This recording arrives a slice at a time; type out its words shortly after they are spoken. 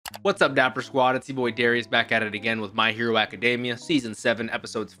What's up, Dapper Squad? It's your boy Darius back at it again with My Hero Academia, Season 7,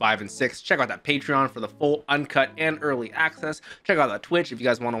 Episodes 5 and 6. Check out that Patreon for the full, uncut, and early access. Check out that Twitch if you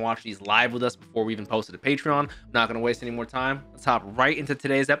guys want to watch these live with us before we even post it to Patreon. Not going to waste any more time. Let's hop right into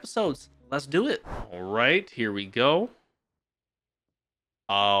today's episodes. Let's do it. All right, here we go.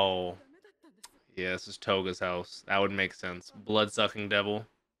 Oh, yeah, this is Toga's house. That would make sense. Blood-sucking devil,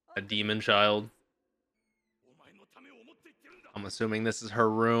 a demon child. I'm assuming this is her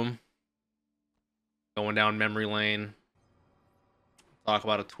room. Going down memory lane. Talk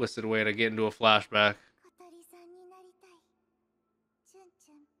about a twisted way to get into a flashback.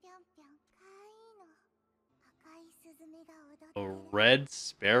 A red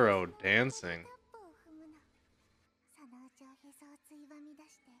sparrow dancing.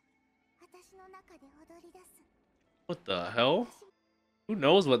 What the hell? Who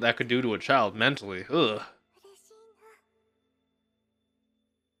knows what that could do to a child mentally? Ugh.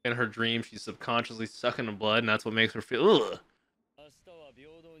 In her dream, she's subconsciously sucking the blood, and that's what makes her feel ugh.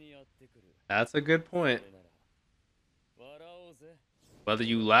 That's a good point. Whether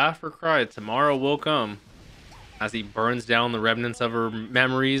you laugh or cry, tomorrow will come. As he burns down the remnants of her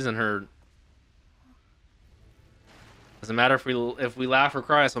memories and her... Doesn't matter if we laugh or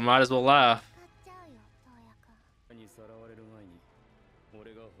cry, so might as well laugh.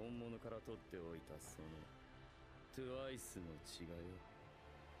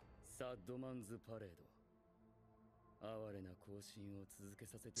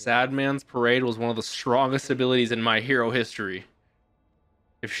 Sad Man's Parade was one of the strongest abilities in My Hero history.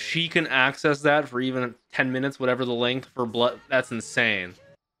 If she can access that for even 10 minutes, whatever the length for blood, that's insane.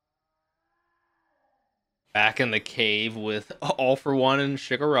 Back in the cave with All For One and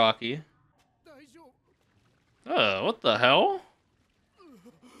Shigaraki. Oh, what the hell?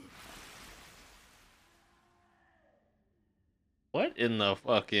 What in the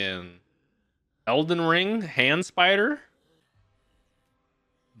fucking Elden Ring hand spider?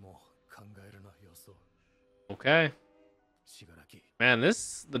 Okay. Man,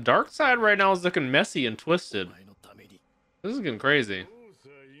 the dark side right now is looking messy and twisted. This is getting crazy.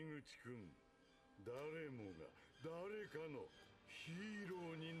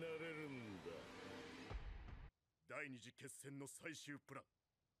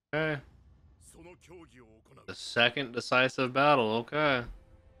 Okay. The second decisive battle, okay.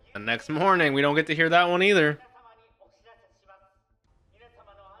 The next morning, we don't get to hear that one either.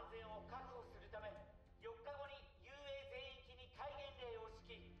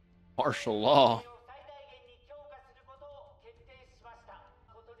 Martial law.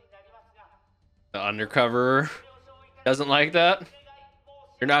 The undercover doesn't like that.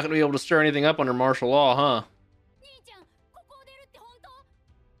 You're not going to be able to stir anything up under martial law, huh?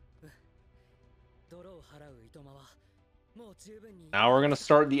 Now we're going to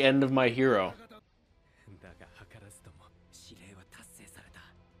start the end of My Hero.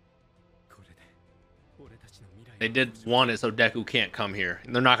 They did want it so Deku can't come here.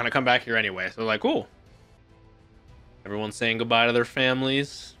 And they're not going to come back here anyway. So they're like, cool. Everyone's saying goodbye to their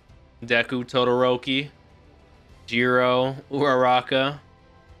families. Deku, Todoroki, Jiro, Uraraka,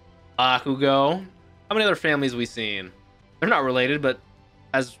 Bakugo. How many other families we seen? They're not related, but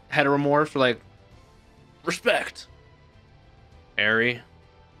as heteromorphs, we're like, respect. Eri,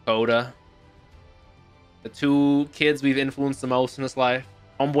 Koda. The two kids we've influenced the most in this life.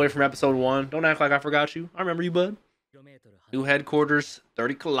 Homeboy from episode 1. Don't act like I forgot you. I remember you, bud. New headquarters,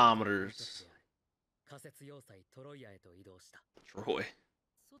 30 kilometers. Troy.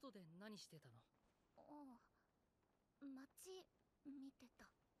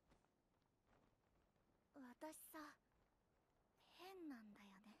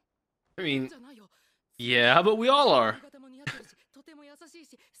 I mean, yeah, but we all are.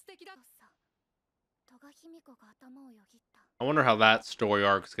 I wonder how that story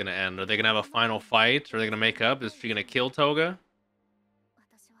arc's gonna end. Are they gonna have a final fight? Are they gonna make up? Is she gonna kill Toga?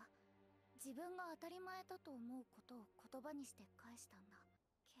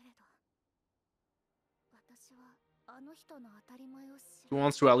 She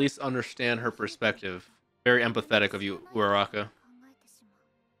wants to at least understand her perspective. Very empathetic of you, Uraraka.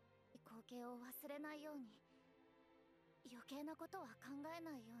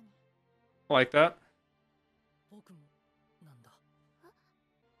 I like that.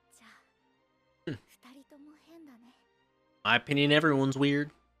 My opinion, everyone's weird.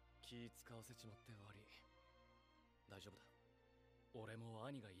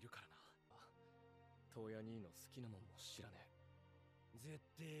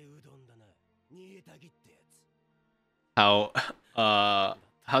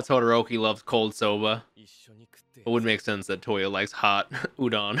 how Todoroki loves cold soba. It would make sense that Toya likes hot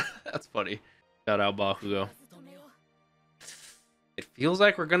udon. That's funny. Shout out Bakugo. It feels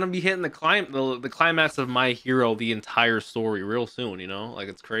like we're gonna be hitting the climax of My Hero, the entire story, real soon. You know, like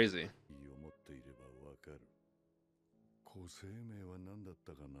it's crazy.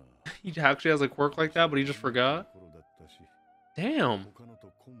 He actually has a quirk like that, but he just forgot. Damn.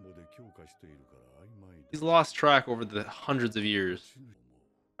 He's lost track over the hundreds of years.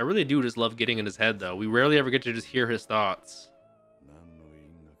 I really do just love getting in his head, though. We rarely ever get to just hear his thoughts.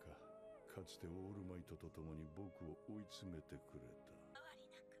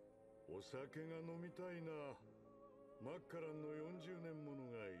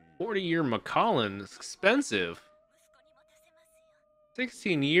 $40-year Macallan is expensive.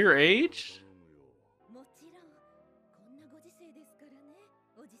 16-year age?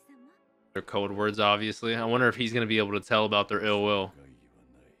 Their code words, obviously. I wonder if he's going to be able to tell about their ill will.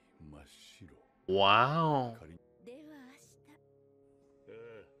 Wow.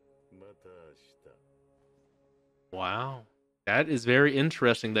 Wow. That is very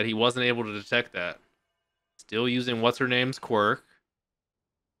interesting that he wasn't able to detect that. Still using what's-her-name's quirk.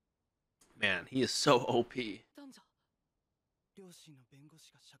 Man, he is so OP.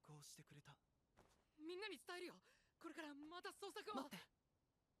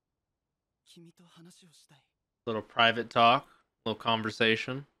 Little private talk, little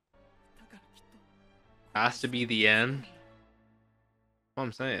conversation. Has to be the end. What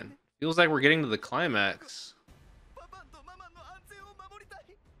I'm saying. Feels like we're getting to the climax.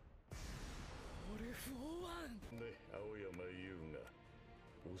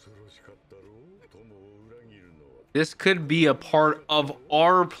 This could be a part of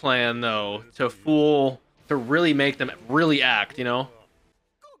our plan, though, to really make them really act, you know?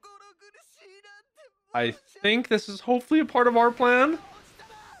 I think this is hopefully a part of our plan.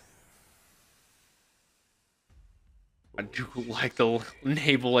 I do like the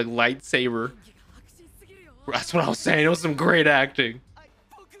naval lightsaber. That's what I was saying. It was some great acting.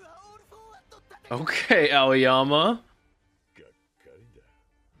 Okay, Aoyama.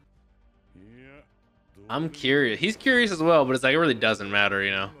 I'm curious. He's curious as well, but it's like it really doesn't matter,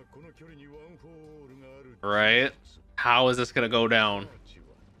 you know? Right? How is this gonna go down?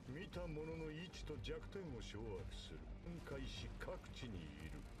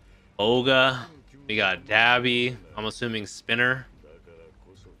 Oga. We got Dabby. I'm assuming Spinner.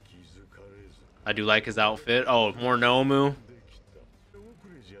 I do like his outfit. Oh, more Nomu.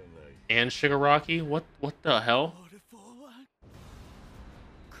 And Shigaraki? What the hell?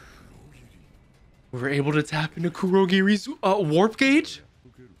 We were able to tap into Kurogiri's warp gauge?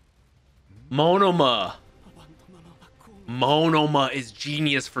 Monoma. Monoma is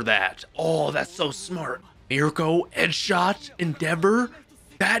genius for that. Oh, that's so smart. Mirko, Edgeshot, Endeavor,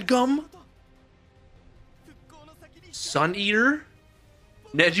 Badgum, Sun Eater,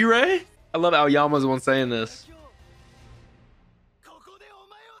 Nejire. I love Aoyama's the one saying this.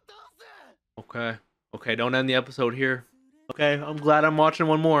 Okay, don't end the episode here. Okay, I'm glad I'm watching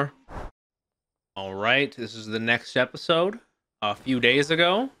one more. All right, this is the next episode. A few days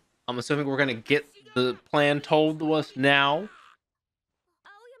ago. I'm assuming we're gonna get the plan told to us now.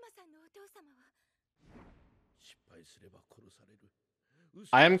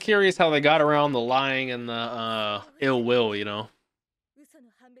 I am curious how they got around the lying and the ill will, you know.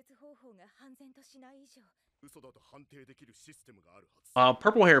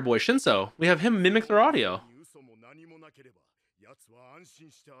 Purple hair boy Shinso. We have him mimic their audio.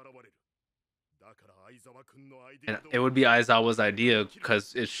 And it would be Aizawa's idea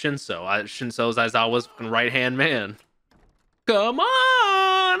because it's Shinso. Shinso's Aizawa's right-hand man. Come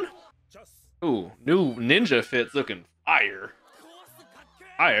on! Ooh, new ninja fits looking fire.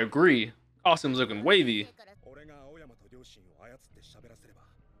 I agree. Costume's looking wavy.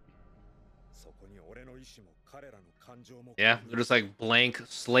 Yeah, they're just like blank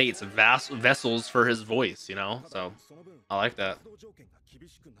slates, vessels for his voice, you know? So, I like that.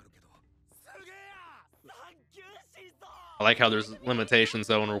 I like how there's limitations,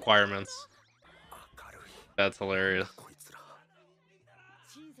 though, and requirements. That's hilarious.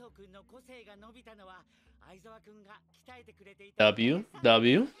 W.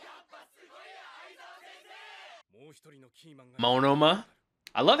 Monoma.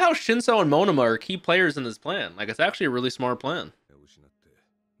 I love how Shinso and Monoma are key players in this plan. Like, it's actually a really smart plan.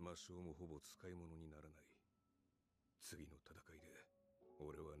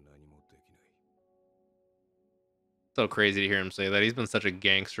 So crazy to hear him say that. He's been such a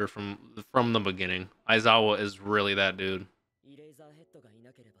gangster from the beginning. Aizawa is really that dude.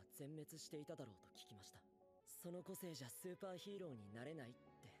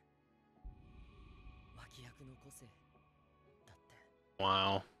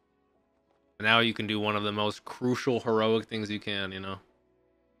 Wow. Now you can do one of the most crucial heroic things you can, you know.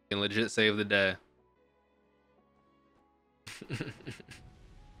 You can legit save the day.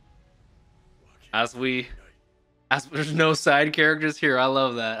 as there's no side characters here, I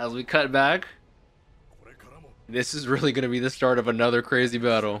love that. As we cut back, this is really gonna be the start of another crazy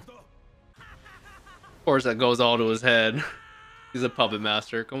battle. Of course, that goes all to his head. He's a puppet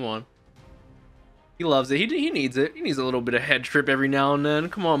master. Come on. He loves it. He needs it. He needs a little bit of head trip every now and then.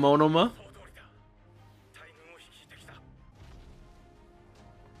 Come on, Monoma.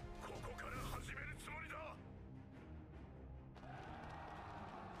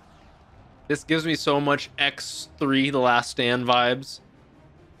 This gives me so much X3 The Last Stand vibes.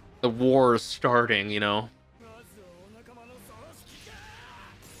 The war is starting, you know.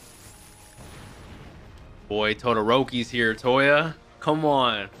 Boy, Todoroki's here, Toya. Come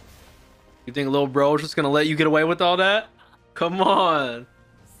on. You think little bro's just gonna let you get away with all that? Come on.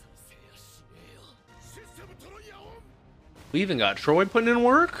 We even got Troy putting in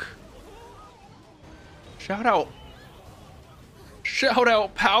work. Shout out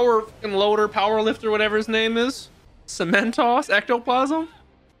Power and Loader, Power Lifter, whatever his name is. Cementos, Ectoplasm.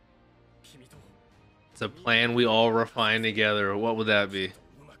 It's a plan we all refine together. What would that be?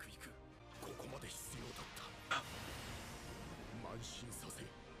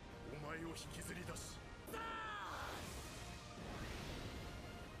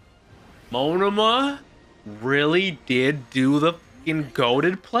 Monoma really did do the fucking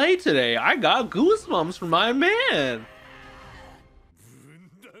goated play today. I got goosebumps from my man.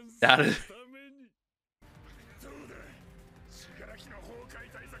 That is...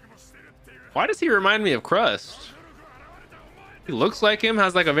 Why does he remind me of Crust? He looks like him,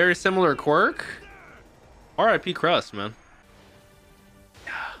 has like a very similar quirk. R.I.P. Crust, man.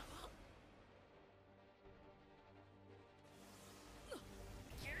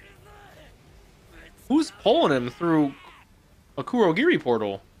 Who's pulling him through a Kurogiri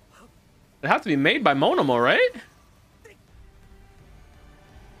portal? It'd have to be made by Monoma, right?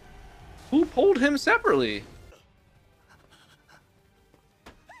 Who pulled him separately?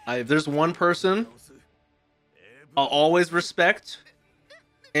 If there's one person I'll always respect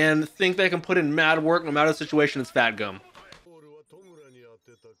and think they can put in mad work no matter the situation, it's Fat Gum.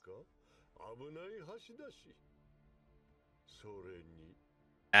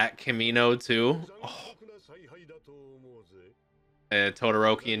 At Kamino too. Oh.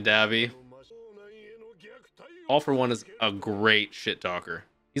 Todoroki and Davi. All for One is a great shit talker.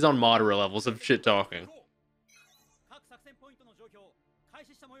 He's on Madara levels of shit talking.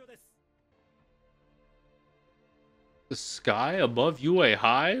 The sky above UA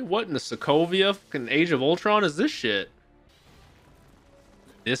High? What in the Sokovia fucking Age of Ultron is this shit?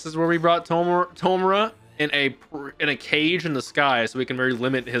 This is where we brought Tomura in a cage in the sky so we can very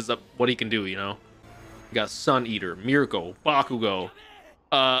limit his what he can do, you know. We got Sun Eater, Mirko, Bakugo,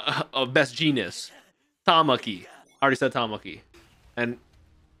 Best Genius, Tamaki. I already said Tamaki. And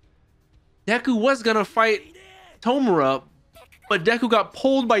Deku was gonna fight Tomura, but Deku got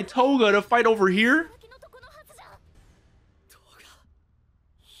pulled by Toga to fight over here.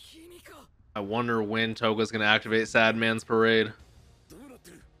 I wonder when Toga's gonna activate Sad Man's Parade.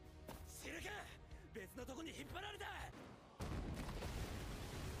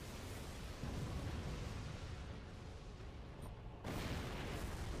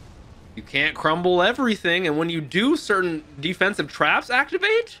 You can't crumble everything, and when you do, certain defensive traps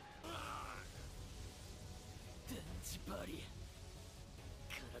activate?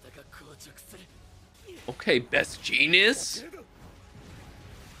 Okay, Best Genius.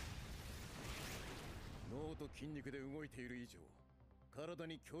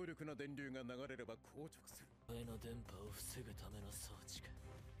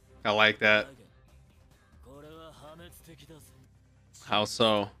 I like that. How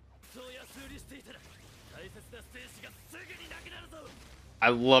so?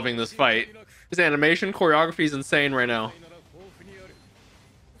 I'm loving this fight. His animation choreography is insane right now.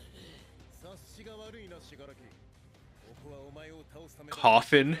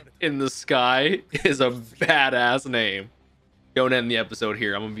 Coffin in the Sky is a badass name. Don't end the episode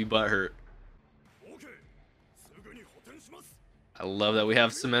here. I'm gonna be butthurt. I love that we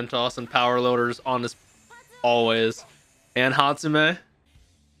have Cementos and Power Loaders on this always. And Hatsume.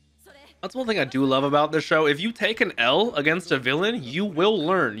 That's one thing I do love about this show. If you take an L against a villain, you will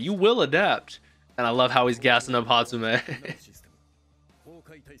learn. You will adapt. And I love how he's gassing up Hatsume.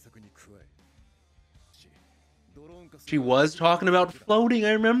 She was talking about floating.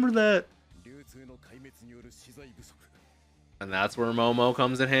 I remember that. And that's where Momo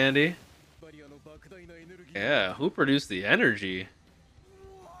comes in handy. Yeah, who produced the energy?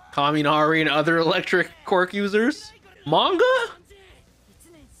 Kaminari and other electric quirk users? Manga?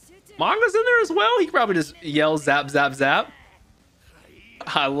 Manga's in there as well? He probably just yells zap, zap, zap.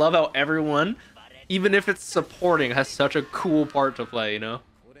 I love how everyone, even if it's supporting, has such a cool part to play, you know?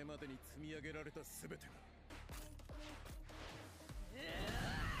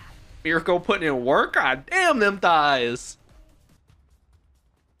 Mirko putting in work? God damn them thighs.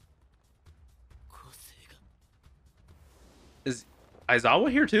 Is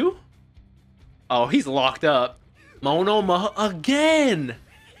Aizawa here too? Oh, he's locked up. Monoma again.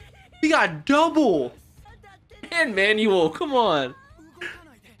 He got double. And Manual, come on.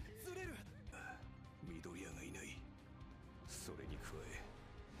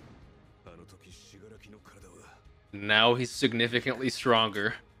 Now he's significantly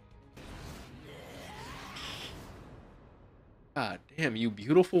stronger. God damn, you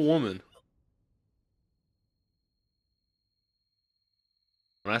beautiful woman.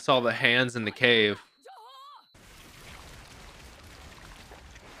 When I saw the hands in the cave.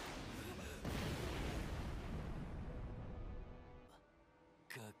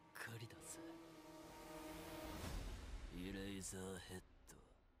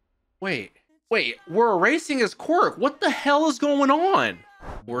 Wait, we're erasing his quirk. What the hell is going on?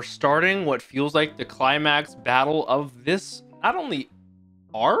 We're starting what feels like the climax battle of this, not only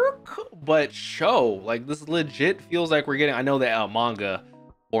arc, but show. Like, this legit feels like we're getting, I know that manga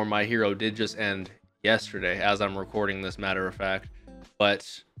for My Hero did just end yesterday as I'm recording this, matter of fact,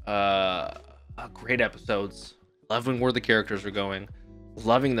 but great episodes. Loving where the characters are going.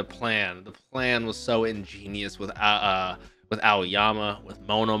 Loving the plan. The plan was so ingenious with Aoyama, with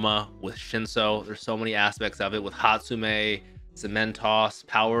Monoma, with Shinso. There's so many aspects of it with Hatsume, Cementos,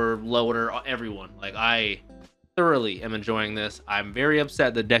 Power Loader, everyone. Like, I thoroughly am enjoying this. I'm very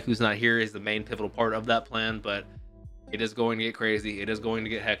upset that Deku's not here. He's the main pivotal part of that plan, but it is going to get crazy. It is going to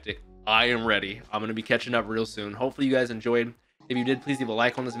get hectic. I am ready. I'm going to be catching up real soon. Hopefully you guys enjoyed. If you did, please leave a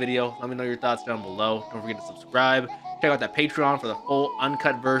like on this video. Let me know your thoughts down below. Don't forget to subscribe. Check out that Patreon for the full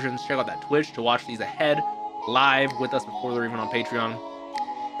uncut versions. Check out that Twitch to watch these ahead live with us before they're even on Patreon.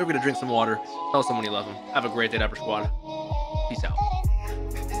 Don't forget to drink some water. Tell someone you love them. Have a great day, Dapper Squad. Peace out.